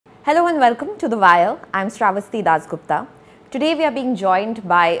Hello and welcome to The Wire. I'm Sravasti Dasgupta. Today we are being joined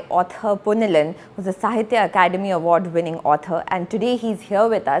by author Ponneelan, who's a Sahitya Akademi award-winning author, and today he's here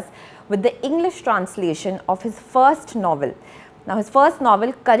with us with the English translation of his first novel. Now his first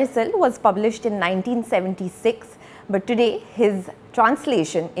novel, Karisal, was published in 1976, but today his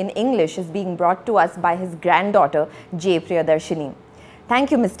translation in English is being brought to us by his granddaughter, J Priyadarshini. Thank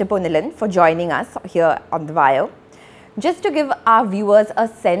you, Mr. Ponneelan, for joining us here on The Wire. Just to give our viewers a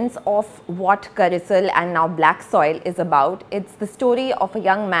sense of what Karisal and now Black Soil is about, it's the story of a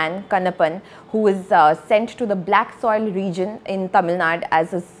young man, Kannappan, who is sent to the Black Soil region in Tamil Nadu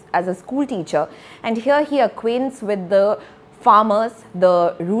as a school teacher, and here he acquaints with the farmers,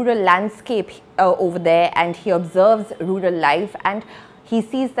 the rural landscape over there, and he observes rural life, and he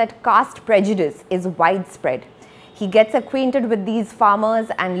sees that caste prejudice is widespread. He gets acquainted with these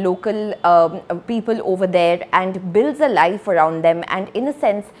farmers and local people over there and builds a life around them, and in a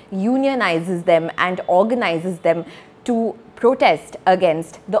sense unionizes them and organizes them to protest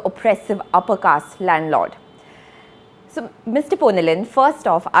against the oppressive upper caste landlord. So, Mr. Ponneelan, first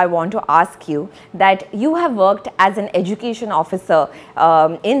off, I want to ask you that you have worked as an education officer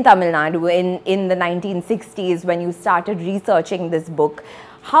in Tamil Nadu in the 1960s when you started researching this book.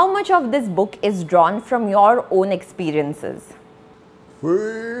 How much of this book is drawn from your own experiences?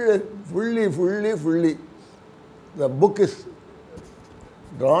 Fully. The book is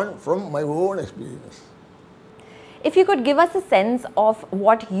drawn from my own experience. If you could give us a sense of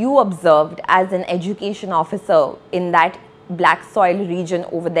what you observed as an education officer in that Black Soil region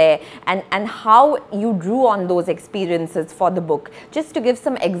over there, and how you drew on those experiences for the book, just to give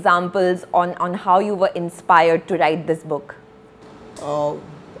some examples on how you were inspired to write this book.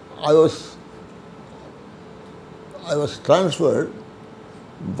 I was transferred.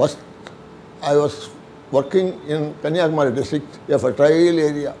 First, I was working in Kanyakumari district, a fertile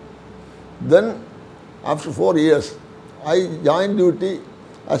area. Then, after 4 years, I joined duty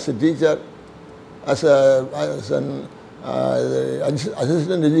as a teacher, as an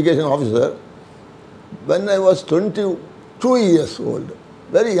assistant education officer, when I was 22 years old,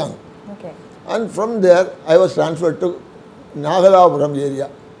 very young. Okay. And from there, I was transferred to Nagalapuram area.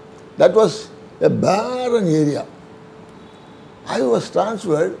 That was a barren area. I was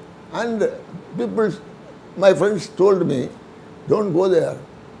transferred, and my friends told me, don't go there.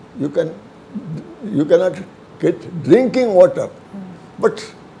 You cannot get drinking water.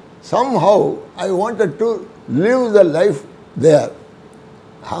 But somehow I wanted to live the life there.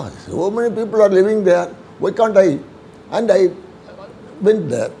 So many people are living there. Why can't I? And I went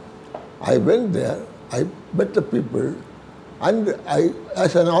there. I met the people. And I,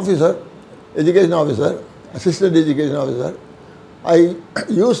 as an officer, education officer, assistant education officer, I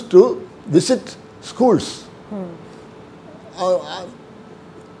used to visit schools.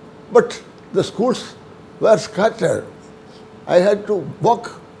 But the schools were scattered. I had to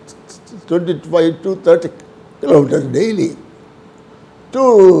walk 25 to 30 kilometers daily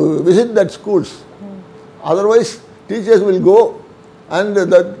to visit that schools. Otherwise, teachers will go and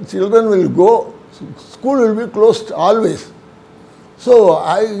the children will go. School will be closed always. So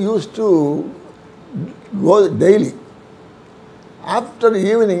I used to go daily. After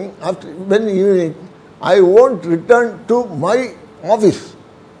evening, I won't return to my office.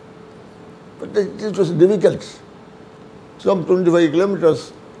 But it was difficult. Some 25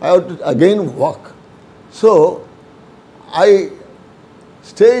 kilometers, I have to again walk. So I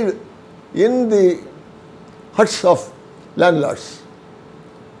stayed in the huts of landlords,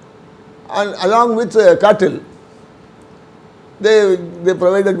 and along with cattle. They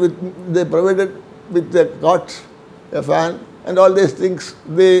provided with a cot, a fan, and all these things.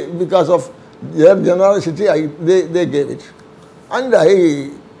 Because of their generosity, they gave it, and I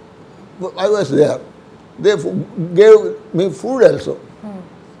was there. They gave me food also,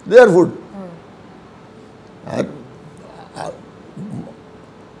 their food. And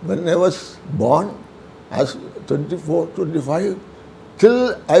when I was born, as 24, 25,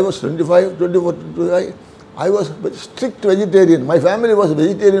 till I was 25, 24, 25. I was a strict vegetarian. My family was a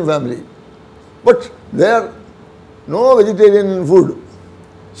vegetarian family. But there, no vegetarian food.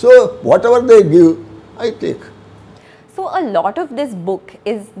 So, whatever they give, I take. So, a lot of this book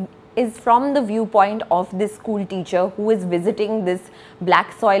is from the viewpoint of this school teacher who is visiting this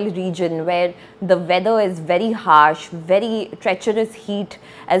Black Soil region where the weather is very harsh, very treacherous heat,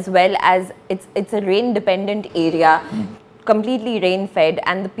 as well as it's a rain dependent area. Completely rain fed,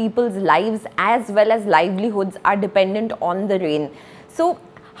 and the people's lives as well as livelihoods are dependent on the rain. So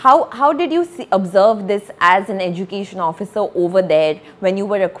how did you observe this as an education officer over there when you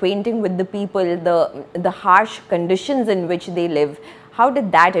were acquainting with the people, the harsh conditions in which they live? How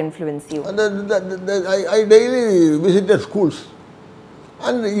did that influence you? I daily visited schools,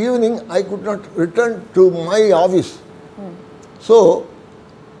 and in the evening I could not return to my office. So,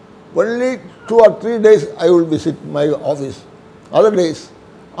 only 2 or 3 days I will visit my office. Other days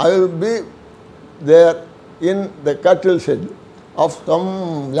I will be there in the cattle shed of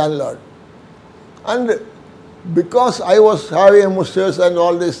some landlord. And because I was having musters and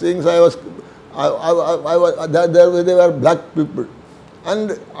all these things, they were black people.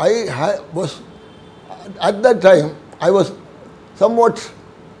 And I was, at that time, I was somewhat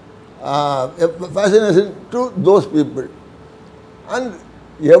fascinated to those people. And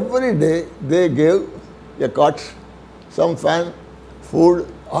every day they gave a cot, some fan, food,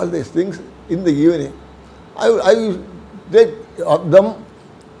 all these things in the evening. I will take them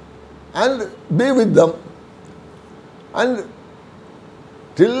and be with them. And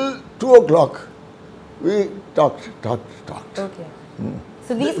till 2 o'clock, we talked. Okay.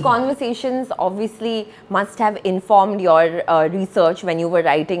 So these conversations obviously must have informed your research when you were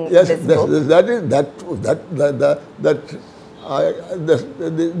writing Yes, this book.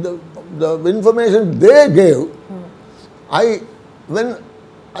 The information they gave, when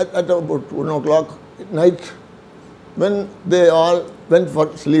at about 1 o'clock at night, when they all went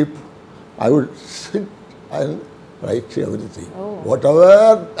for sleep, I would sit and write everything.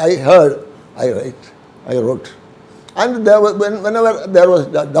 Whatever I heard, I wrote. And whenever there was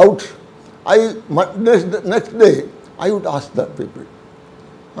a doubt, next day I would ask the people,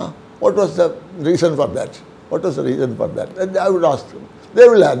 what was the reason for that? What was the reason for that? And I would ask them. They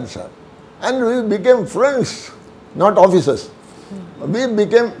will answer. And we became friends, not officers. We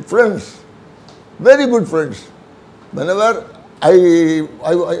became friends, very good friends. Whenever I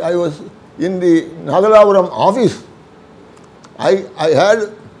was in the Nagalapuram office, I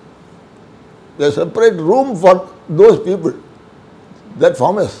had a separate room for those people, that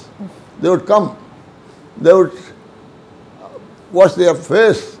farmers. They would come, they would wash their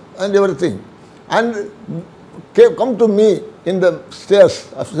face and everything, and come to me in the upstairs.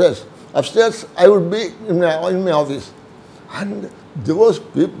 Upstairs I would be in my office, and those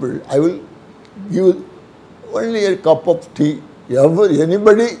people I will give only a cup of tea.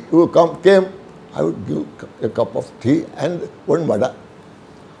 Anybody who came, I would give a cup of tea and one vada.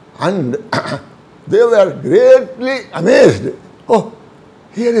 And they were greatly amazed. Oh,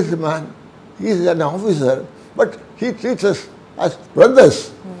 here is a man, he is an officer, but he treats us as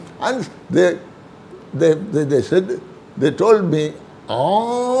brothers. And they said, they told me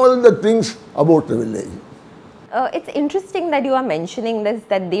all the things about the village. It's interesting that you are mentioning this,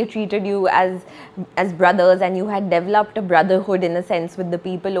 that they treated you as brothers and you had developed a brotherhood in a sense with the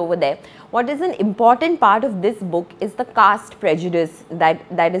people over there. What is an important part of this book is the caste prejudice that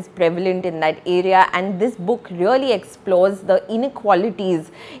is prevalent in that area, and this book really explores the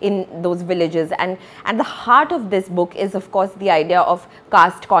inequalities in those villages. And at the heart of this book is, of course, the idea of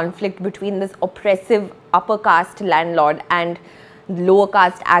caste conflict between this oppressive upper caste landlord and lower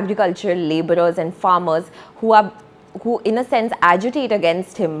caste agricultural laborers and farmers who in a sense agitate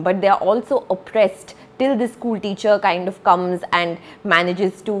against him, but they are also oppressed till the school teacher kind of comes and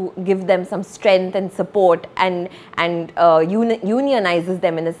manages to give them some strength and support and unionizes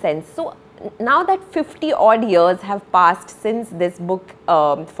them in a sense. So now that 50 odd years have passed since this book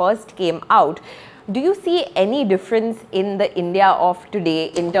first came out, do you see any difference in the India of today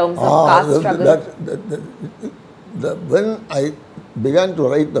in terms of caste struggle? When I began to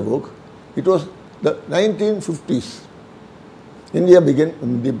write the book, it was the 1950s. India became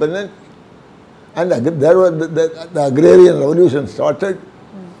independent, and there was the agrarian revolution started.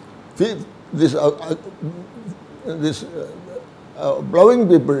 This plowing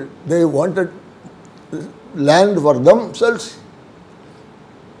people, they wanted land for themselves.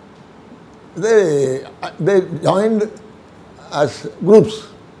 They joined as groups.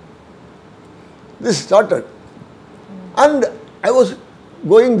 This started, and I was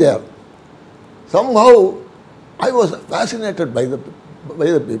going there. Somehow I was fascinated by the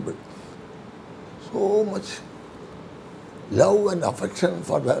people. So much love and affection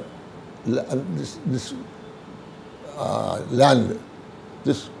for this land,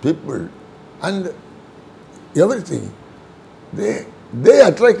 this people, and everything. They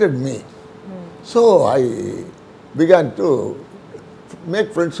attracted me. So I began to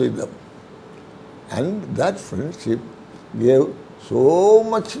make friends with them. And that friendship gave so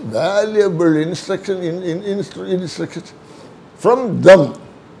much valuable instructions from them.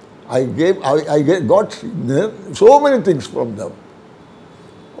 I got so many things from them.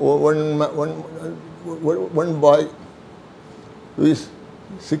 One boy who is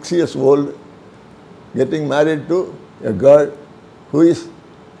 6 years old, getting married to a girl who is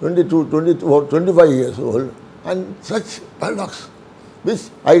 22, 24, 25 years old, and such paradox, which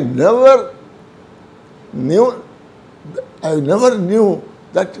I never knew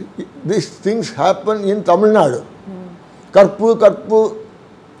that these things happen in Tamil Nadu. Karpu,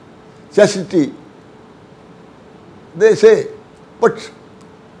 chastity, they say, but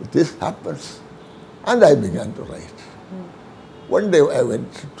this happens. And I began to write. One day I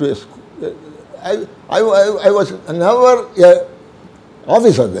went to a school. I was never an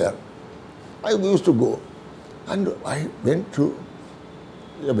officer there. I used to go. And I went to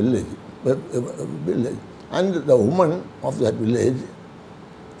a village. And the woman of that village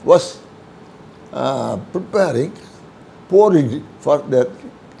was preparing porridge for their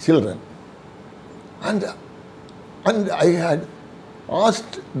children. And I had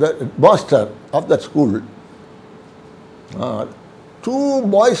asked the master of that school, 2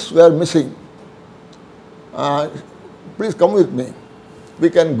 boys were missing. Please come with me. We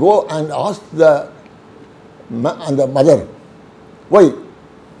can go and ask the mother. Why?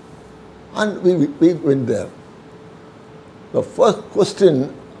 And we went there. The first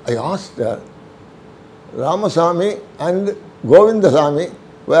question I asked her, Ramasamy and Govindasamy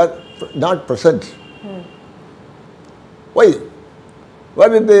were not present. Why? Where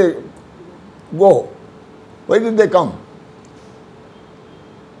did they go? Why did they come?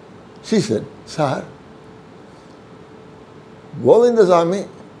 She said, Sir, Govindasamy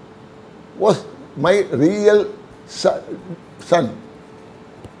was my real son.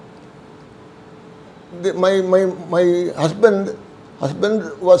 My husband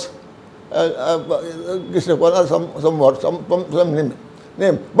was Krishna or some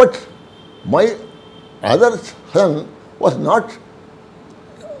name. But my other son was not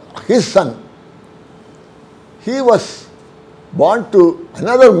his son. He was born to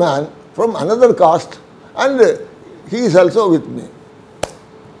another man from another caste, and he is also with me.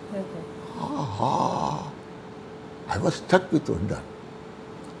 I was struck with wonder.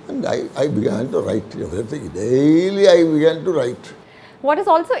 And I began to write everything. Daily I began to write. What is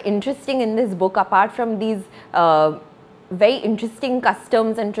also interesting in this book, apart from these very interesting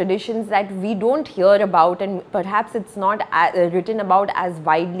customs and traditions that we don't hear about, and perhaps it's not written about as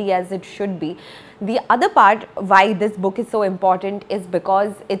widely as it should be, the other part why this book is so important is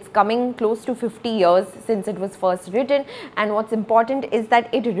because it's coming close to 50 years since it was first written, and what's important is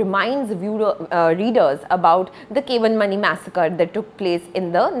that it reminds readers about the Kevanmani massacre that took place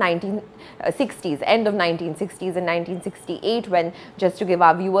in the 1960s, end of 1960s and 1968, when, just to give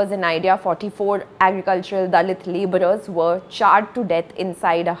our viewers an idea, 44 agricultural Dalit laborers were charred to death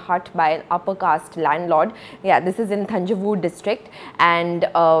inside a hut by an upper caste landlord. Yeah, this is in Thanjavur district, and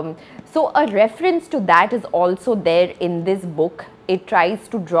so a reference to that is also there in this book. It tries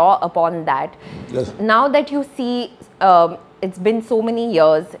to draw upon that. Yes. Now that you see it's been so many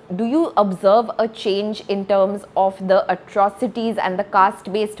years, do you observe a change in terms of the atrocities and the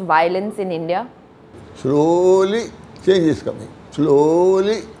caste-based violence in India? Slowly change is coming.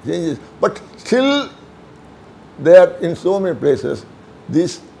 Slowly changes. But still there in so many places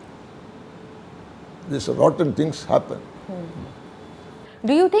these rotten things happen.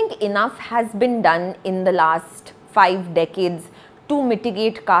 Do you think enough has been done in the last 5 decades to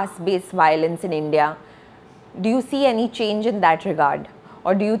mitigate caste-based violence in India? Do you see any change in that regard,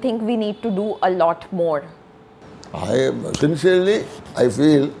 or do you think we need to do a lot more? Sincerely, I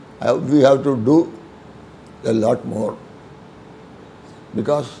feel we have to do a lot more,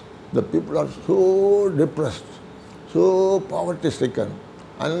 because the people are so depressed, so poverty-stricken,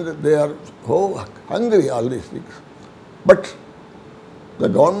 and they are so hungry, all these things. But the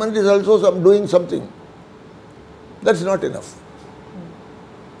government is also doing something. That's not enough.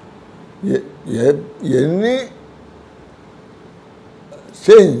 Any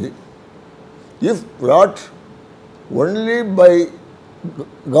change, if brought only by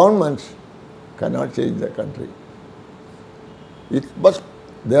governments, cannot change the country.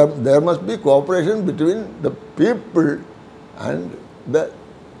 There must be cooperation between the people and the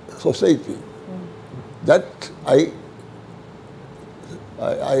society. That I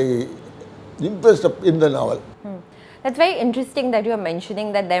impressed in the novel. That's very interesting that you are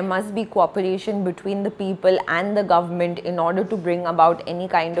mentioning that there must be cooperation between the people and the government in order to bring about any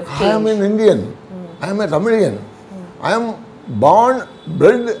kind of change. I am an Indian. I am a Tamilian. I am born,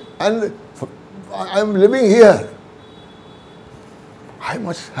 bred, and I am living here. I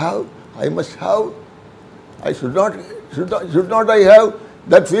should not I have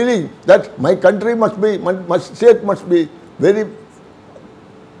that feeling that my country my state must be very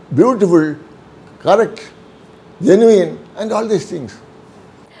beautiful, correct, genuine, and all these things.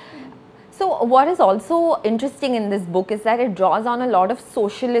 So what is also interesting in this book is that it draws on a lot of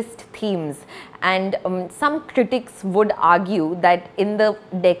socialist themes, and some critics would argue that in the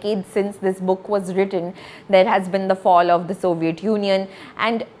decades since this book was written, there has been the fall of the Soviet Union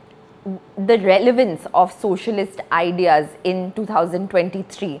and the relevance of socialist ideas in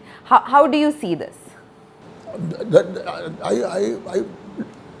 2023. How do you see this?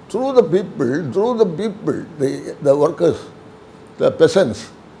 Through the people, the workers, the peasants,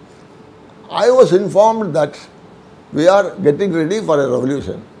 I was informed that we are getting ready for a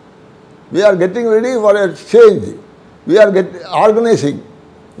revolution. We are getting ready for a change. We are organizing.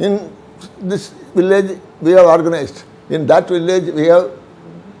 In this village, we have organized. In that village, we have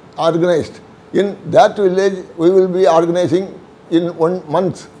organized. In that village, we will be organizing in 1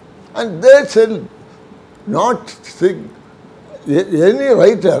 month. And they said, any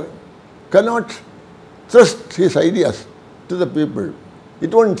writer cannot trust his ideas to the people.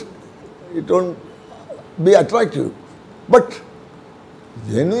 It won't be attractive. But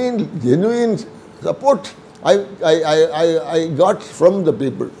genuine support I got from the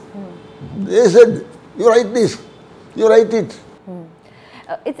people. They said, you write this, you write it.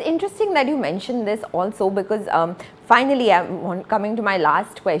 It's interesting that you mentioned this also, because finally, coming to my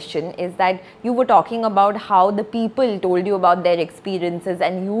last question, is that you were talking about how the people told you about their experiences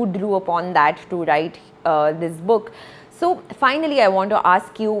and you drew upon that to write this book. So finally, I want to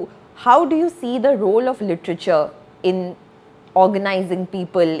ask you, how do you see the role of literature in organizing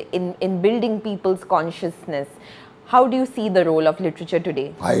people, in building people's consciousness? How do you see the role of literature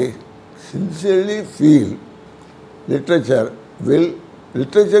today? I sincerely feel literature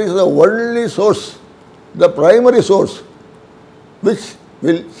is the only source, the primary source, which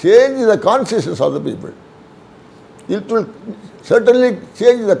will change the consciousness of the people. It will certainly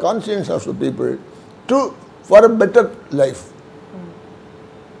change the conscience of the people for a better life.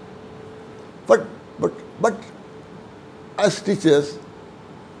 But as teachers,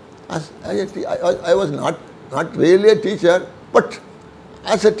 I was not really a teacher, but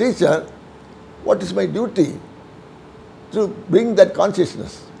as a teacher, what is my duty? To bring that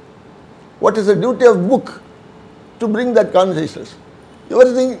consciousness. What is the duty of book? To bring that consciousness.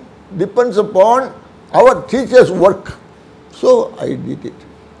 Everything depends upon our teacher's work. So I did it.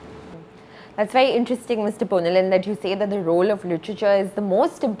 That's very interesting, Mr. Ponneelan, that you say that the role of literature is the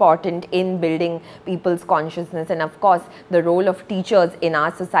most important in building people's consciousness, and of course the role of teachers in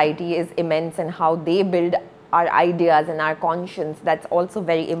our society is immense, and how they build our ideas and our conscience, that's also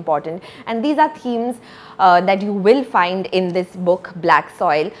very important. And these are themes that you will find in this book, Black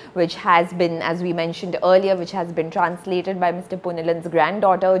Soil, which has been, as we mentioned earlier, which has been translated by Mr. Ponneelan's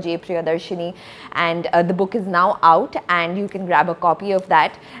granddaughter, J Priyadarshini, and the book is now out and you can grab a copy of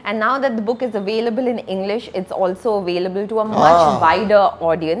that. And now that the book is available in English, it's also available to a much wider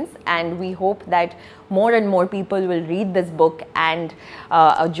audience, and we hope that more and more people will read this book and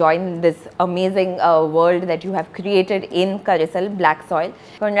join this amazing world that you have created in Karisal, Black Soil.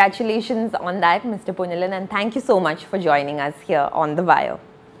 Congratulations on that, Mr. Ponneelan, and thank you so much for joining us here on The Wire.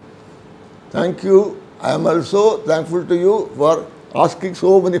 Thank you. I am also thankful to you for asking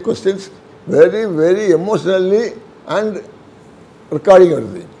so many questions very, very emotionally and recording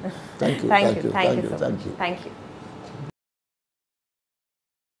everything. Thank you. Thank you. Thank you.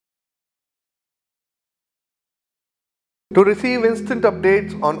 To receive instant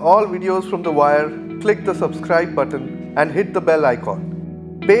updates on all videos from The Wire, click the subscribe button and hit the bell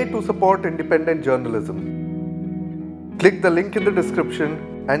icon. Pay to support independent journalism. Click the link in the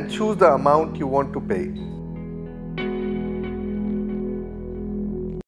description and choose the amount you want to pay.